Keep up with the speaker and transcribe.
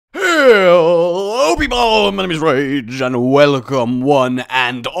Hello people, my name is Rage, and welcome one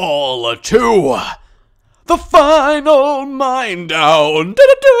and all to the final mine down. Rage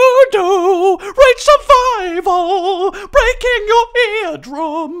survival, breaking your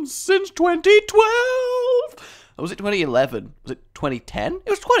eardrums since 2012. Or was it 2011? Was it 2010? It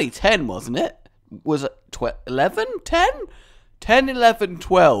was 2010, wasn't it? Was it 11? 10? 10, 11,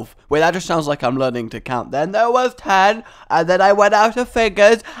 12. Wait, that just sounds like I'm learning to count. Then there was 10, and then I went out of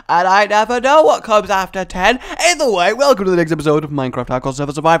figures, and I never know what comes after 10. Either way, welcome to the next episode of Minecraft Hardcore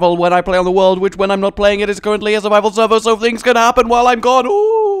Server Survival, when I play on the world, which when I'm not playing it is currently a survival server, so things can happen while I'm gone.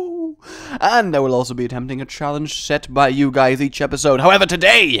 Ooh. And I will also be attempting a challenge set by you guys each episode. However,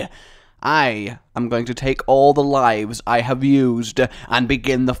 today, I am going to take all the lives I have used and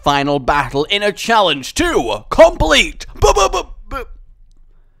begin the final battle in a challenge to complete. Boom!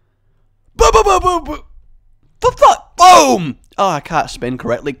 Oh, I can't spin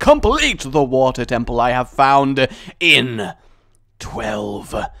correctly. Complete the water temple I have found in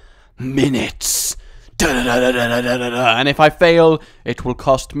 12 minutes. And if I fail, it will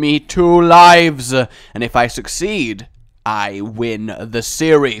cost me 2 lives. And if I succeed, I win the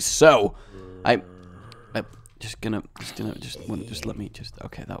series. So, I'm just let me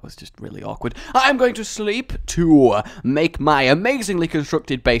okay, that was just really awkward. I'm going to sleep to make my amazingly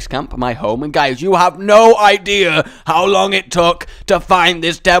constructed base camp my home. And guys, you have no idea how long it took to find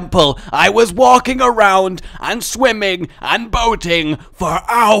this temple. I was walking around and swimming and boating for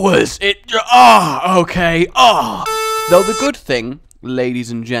hours. Okay. Though the good thing,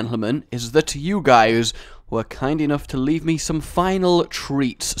 ladies and gentlemen, is that you guys were kind enough to leave me some final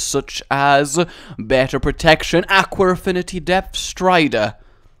treats, such as better protection, aqua affinity depth strider,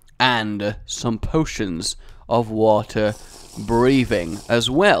 and some potions of water breathing. As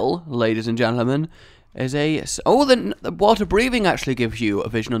well, ladies and gentlemen, as the water breathing actually gives you a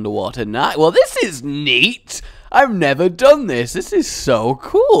vision underwater. Well, this is neat. I've never done this. This is so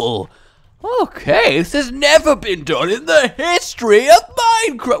cool. Okay, this has never been done in the history of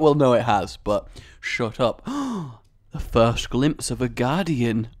Minecraft. Well, no, it has, but shut up. The first glimpse of a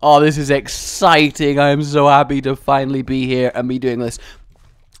guardian. Oh, this is exciting. I am so happy to finally be here and be doing this.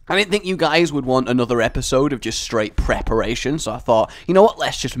 I didn't think you guys would want another episode of just straight preparation, so I thought, you know what,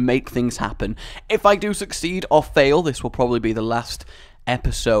 let's just make things happen. If I do succeed or fail, this will probably be the last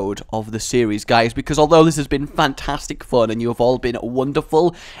episode of the series, guys, because although this has been fantastic fun and you have all been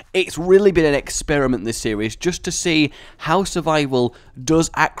wonderful, it's really been an experiment, this series, just to see how survival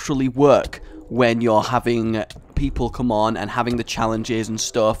does actually work when you're having people come on and having the challenges and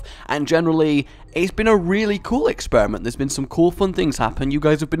stuff. And generally, it's been a really cool experiment. There's been some cool, fun things happen. You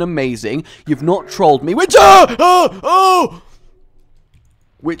guys have been amazing. You've not trolled me, which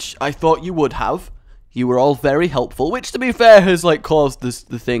which I thought you would have. You were all very helpful, which to be fair has like caused the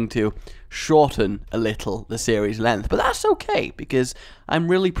thing to shorten a little the series length. But that's okay, because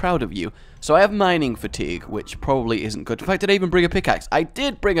I'm really proud of you. So I have mining fatigue, which probably isn't good. In fact, did I even bring a pickaxe? I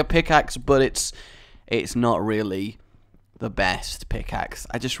did bring a pickaxe, but it's not really the best pickaxe.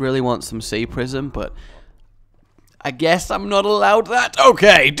 I just really want some sea prism, but I guess I'm not allowed that.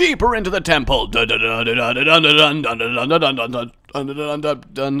 Okay, deeper into the temple.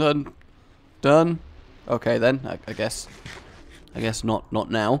 Done. Okay then, I guess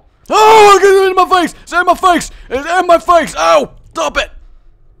not now. Oh, it's in my face! It's in my face! It's in my face! Ow! Stop it!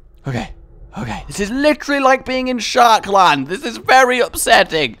 Okay. This is literally like being in Sharkland. This is very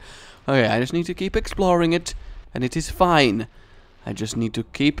upsetting. Okay, I just need to keep exploring it, and it is fine. I just need to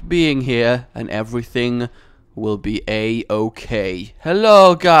keep being here, and everything will be a-okay.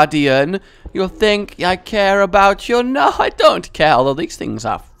 Hello, Guardian. You think I care about you? No, I don't care, although these things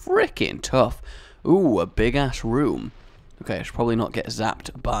are freaking tough. Ooh, a big-ass room. Okay, I should probably not get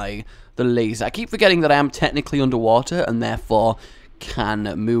zapped by the laser. I keep forgetting that I am technically underwater, and therefore can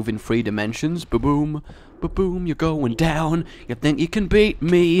move in 3 dimensions. Ba-boom, ba-boom, you're going down. You think you can beat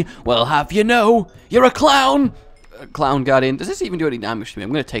me? Well, have you know, you're a clown. Clown Guardian. Does this even do any damage to me?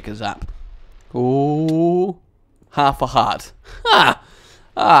 I'm going to take a zap. Oh, half a heart. Ha!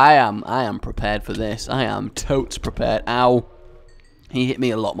 I am prepared for this. I am totes prepared. Ow. He hit me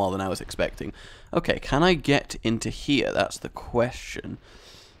a lot more than I was expecting. Okay, can I get into here? That's the question.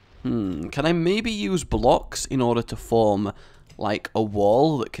 Can I maybe use blocks in order to form like a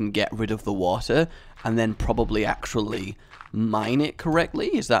wall that can get rid of the water and then probably actually mine it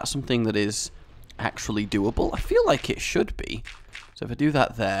correctly? Is that something that is actually doable? I feel like it should be. So if I do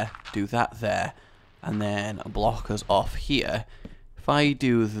that there, and then block us off here, if I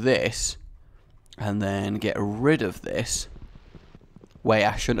do this and then get rid of this. Wait,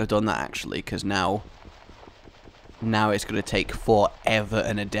 I shouldn't have done that actually, because now now it's going to take forever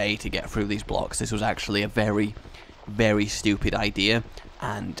and a day to get through these blocks. This was actually a very, very stupid idea,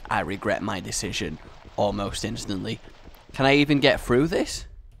 and I regret my decision almost instantly. Can I even get through this?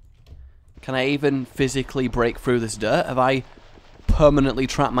 Can I even physically break through this dirt? Have I permanently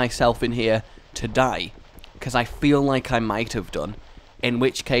trapped myself in here to die? Because I feel like I might have done. In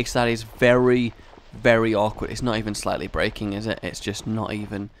which case, that is very, very awkward. It's not even slightly breaking, is it? It's just not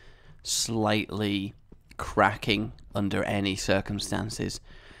even slightly cracking under any circumstances.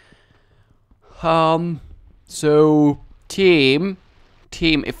 So team,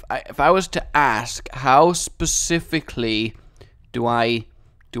 if I was to ask, how specifically do I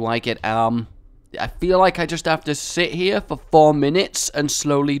get I feel like I just have to sit here for 4 minutes and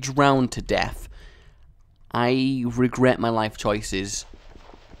slowly drown to death. I regret my life choices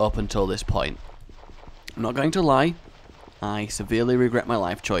up until this point. I'm not going to lie. I severely regret my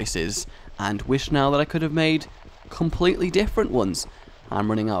life choices and wish now that I could have made completely different ones. I'm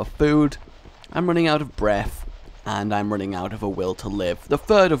running out of food, I'm running out of breath, and I'm running out of a will to live. The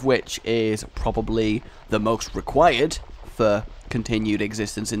third of which is probably the most required for continued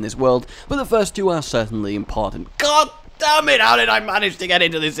existence in this world, but the first two are certainly important. God damn it, how did I manage to get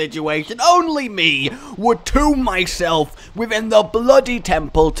into this situation? Only me would tomb myself within the bloody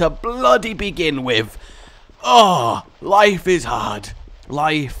temple to bloody begin with. Oh, life is hard.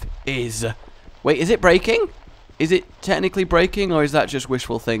 Life is... Wait, is it breaking? Is it technically breaking, or is that just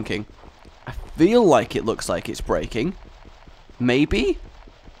wishful thinking? I feel like it looks like it's breaking. Maybe?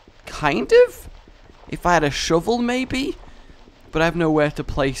 Kind of? If I had a shovel, maybe? But I have nowhere to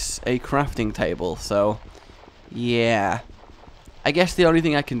place a crafting table, so... yeah. I guess the only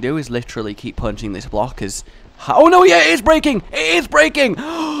thing I can do is literally keep punching this block as... oh no, yeah, it is breaking! It is breaking!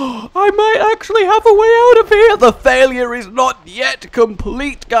 I might actually have a way out of here! The failure is not yet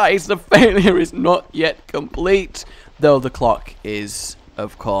complete, guys! The failure is not yet complete! Though the clock is,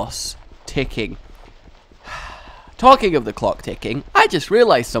 of course, ticking. Talking of the clock ticking, I just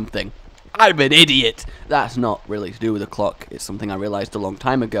realized something. I'm an idiot! That's not really to do with the clock. It's something I realized a long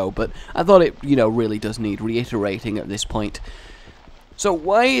time ago, but I thought it, really does need reiterating at this point. So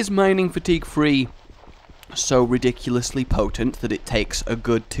why is mining fatigue free so ridiculously potent that it takes a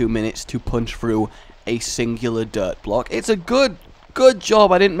good 2 minutes to punch through a singular dirt block? It's a good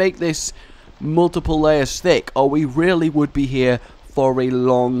job I didn't make this multiple layers thick, or we really would be here for a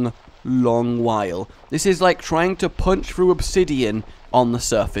long while. This is like trying to punch through obsidian on the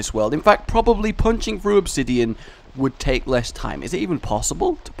surface world. In fact, probably punching through obsidian would take less time. Is it even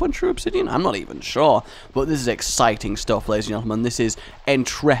possible to punch through obsidian? I'm not even sure. But this is exciting stuff, ladies and gentlemen. This is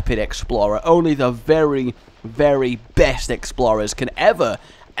Intrepid Explorer. Only the very, very best explorers can ever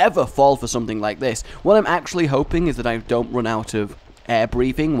fall for something like this. What I'm actually hoping is that I don't run out of air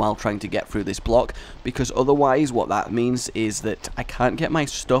breathing while trying to get through this block, because otherwise what that means is that I can't get my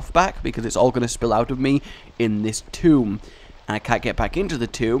stuff back because it's all going to spill out of me in this tomb. And I can't get back into the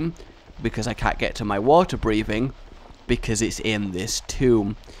tomb because I can't get to my water breathing because it's in this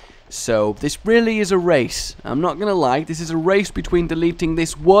tomb. So this really is a race. I'm not gonna lie, this is a race between deleting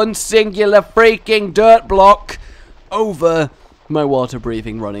this one singular freaking dirt block over my water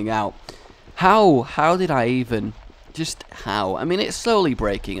breathing running out. How did I even... just how? I mean, it's slowly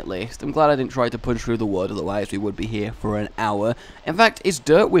breaking at least. I'm glad I didn't try to punch through the wood, otherwise we would be here for an hour. In fact, is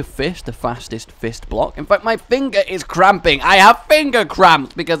dirt with fist the fastest fist block? In fact, my finger is cramping. I have finger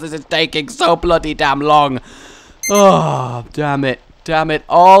cramps because this is taking so bloody damn long. Oh, damn it. Damn it.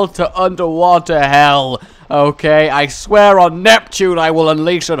 All to underwater hell. Okay, I swear on Neptune I will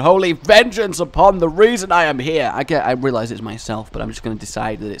unleash unholy vengeance upon the reason I am here. I realize it's myself, but I'm just going to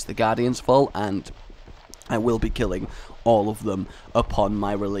decide that it's the Guardian's fault, and I will be killing all of them upon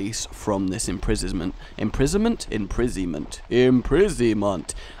my release from this imprisonment. Imprisonment? Imprisonment.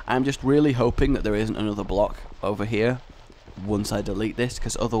 I'm just really hoping that there isn't another block over here once I delete this,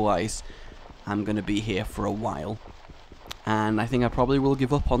 because otherwise I'm going to be here for a while. And I think I probably will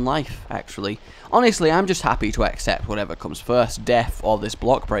give up on life, actually. Honestly, I'm just happy to accept whatever comes first, death or this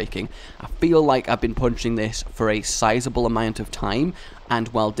block breaking. I feel like I've been punching this for a sizable amount of time, and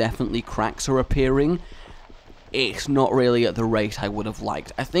while definitely cracks are appearing, it's not really at the rate I would have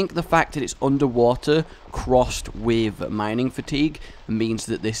liked. I think the fact that it's underwater crossed with mining fatigue means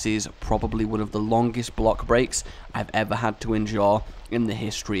that this is probably one of the longest block breaks I've ever had to endure in the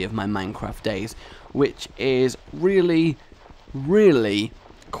history of my Minecraft days, which is really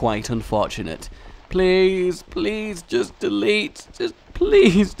quite unfortunate. Please, just delete. Just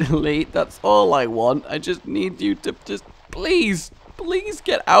please delete. That's all I want. I just need you to just please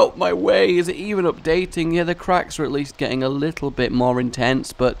get out my way. Is it even updating? Yeah, the cracks are at least getting a little bit more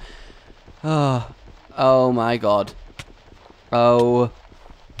intense, but Oh my god. Oh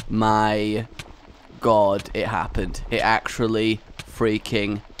my god, it happened. It actually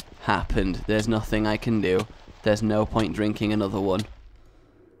freaking happened. There's nothing I can do. There's no point drinking another one.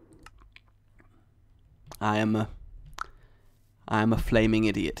 I am a flaming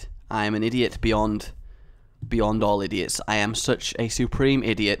idiot. I am an idiot beyond all idiots. I am such a supreme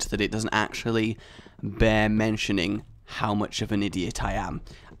idiot that it doesn't actually bear mentioning how much of an idiot I am.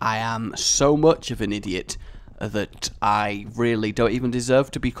 I am so much of an idiot that I really don't even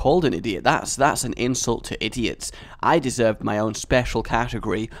deserve to be called an idiot. That's an insult to idiots. I deserve my own special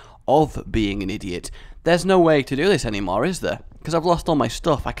category of being an idiot. There's no way to do this anymore, is there? Because I've lost all my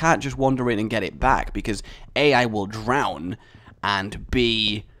stuff. I can't just wander in and get it back because A, I will drown, and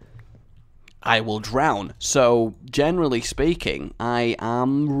B, I will drown. So, generally speaking, I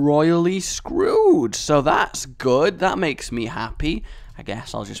am royally screwed. So that's good. That makes me happy. I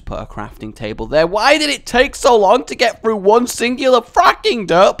guess I'll just put a crafting table there. Why did it take so long to get through one singular fracking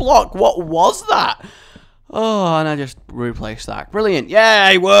dirt block? What was that? Oh, and I just replaced that. Brilliant.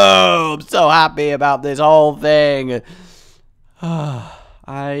 Yay, whoa, I'm so happy about this whole thing.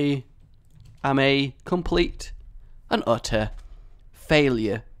 I am a complete and utter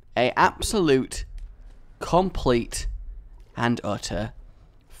failure. A absolute, complete, and utter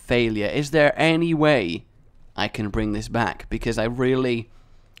failure. Is there any way I can bring this back? Because I really,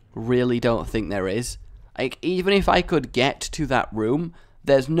 really don't think there is. Like, even if I could get to that room,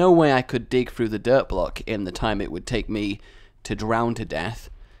 there's no way I could dig through the dirt block in the time it would take me to drown to death.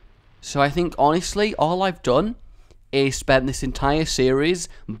 So I think, honestly, all I've done is spend this entire series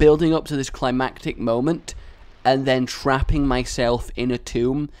building up to this climactic moment and then trapping myself in a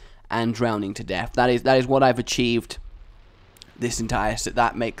tomb and drowning to death. That is what I've achieved this entire set.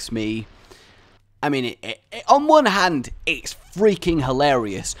 That makes me... I mean, on one hand, it's freaking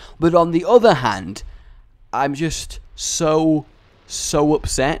hilarious, but on the other hand, I'm just so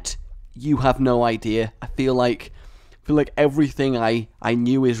upset. You have no idea. I feel like everything I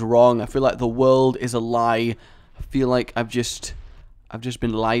knew is wrong. I feel like the world is a lie. I feel like I've just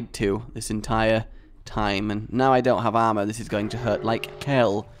been lied to this entire time, and now I don't have armor. This is going to hurt like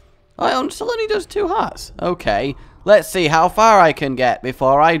hell. Oh, it still only does 2 hearts. Okay, let's see how far I can get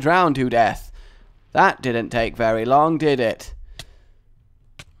before I drown to death. That didn't take very long, did it?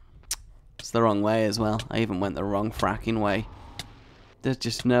 It's the wrong way as well. I even went the wrong fracking way. There's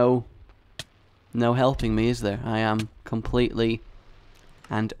just no helping me, is there? I am completely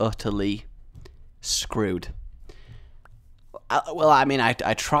and utterly screwed. Well, I mean, I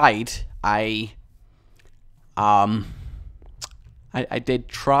tried. I did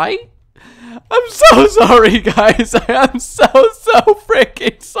try. I'm so sorry, guys. I am so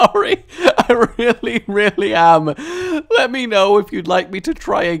freaking sorry. I really am. Let me know if you'd like me to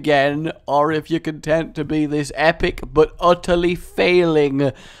try again, or if you're content to be this epic but utterly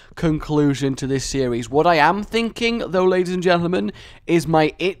failing conclusion to this series. What I am thinking, though, ladies and gentlemen, is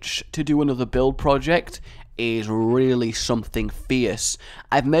my itch to do another build project is really something fierce.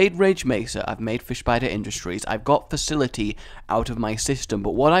 I've made Rage Mesa, I've made Fish Spider Industries, I've got Facility out of my system,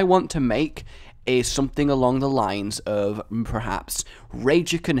 but what I want to make is something along the lines of perhaps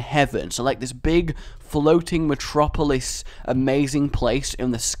Rageicon Heaven. So like this big floating metropolis, amazing place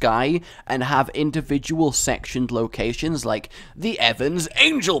in the sky, and have individual sectioned locations like the Evans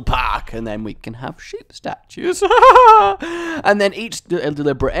Angel Park, and then we can have sheep statues. And then each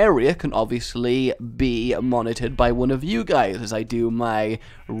deliberate area can obviously be monitored by one of you guys as I do my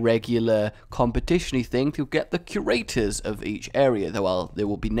regular competition-y thing to get the curators of each area, though they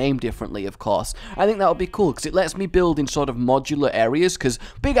will be named differently, of course. I think that would be cool because it lets me build in sort of modular areas, because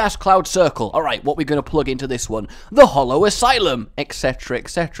big ass cloud circle, alright, what we're going to plug into this one? The Hollow Asylum, etc,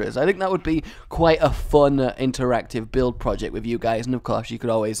 etc. So I think that would be quite a fun interactive build project with you guys, and of course you could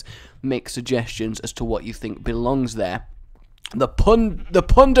always make suggestions as to what you think belongs there. The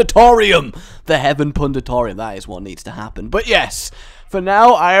Pundatorium! The Heaven Pundatorium, that is what needs to happen. But yes, for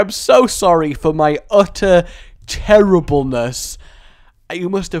now, I am so sorry for my utter terribleness. You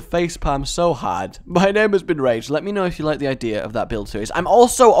must have facepalmed so hard. My name has been Rage. Let me know if you like the idea of that build series. I'm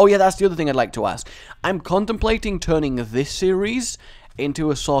also... Oh yeah, that's the other thing I'd like to ask. I'm contemplating turning this series into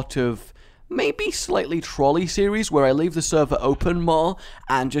a sort of... maybe slightly trolley series where I leave the server open more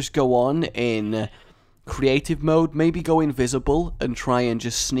and just go on in creative mode, maybe go invisible and try and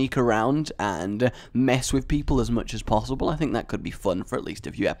just sneak around and mess with people as much as possible. I think that could be fun for at least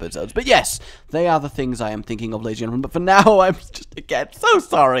a few episodes. But yes, they are the things I am thinking of, ladies and gentlemen. But for now, I'm just, again, so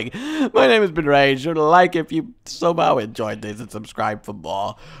sorry. My name has been Rage. Like if you somehow enjoyed this and subscribe for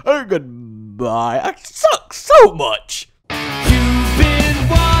more. Goodbye. I suck so much.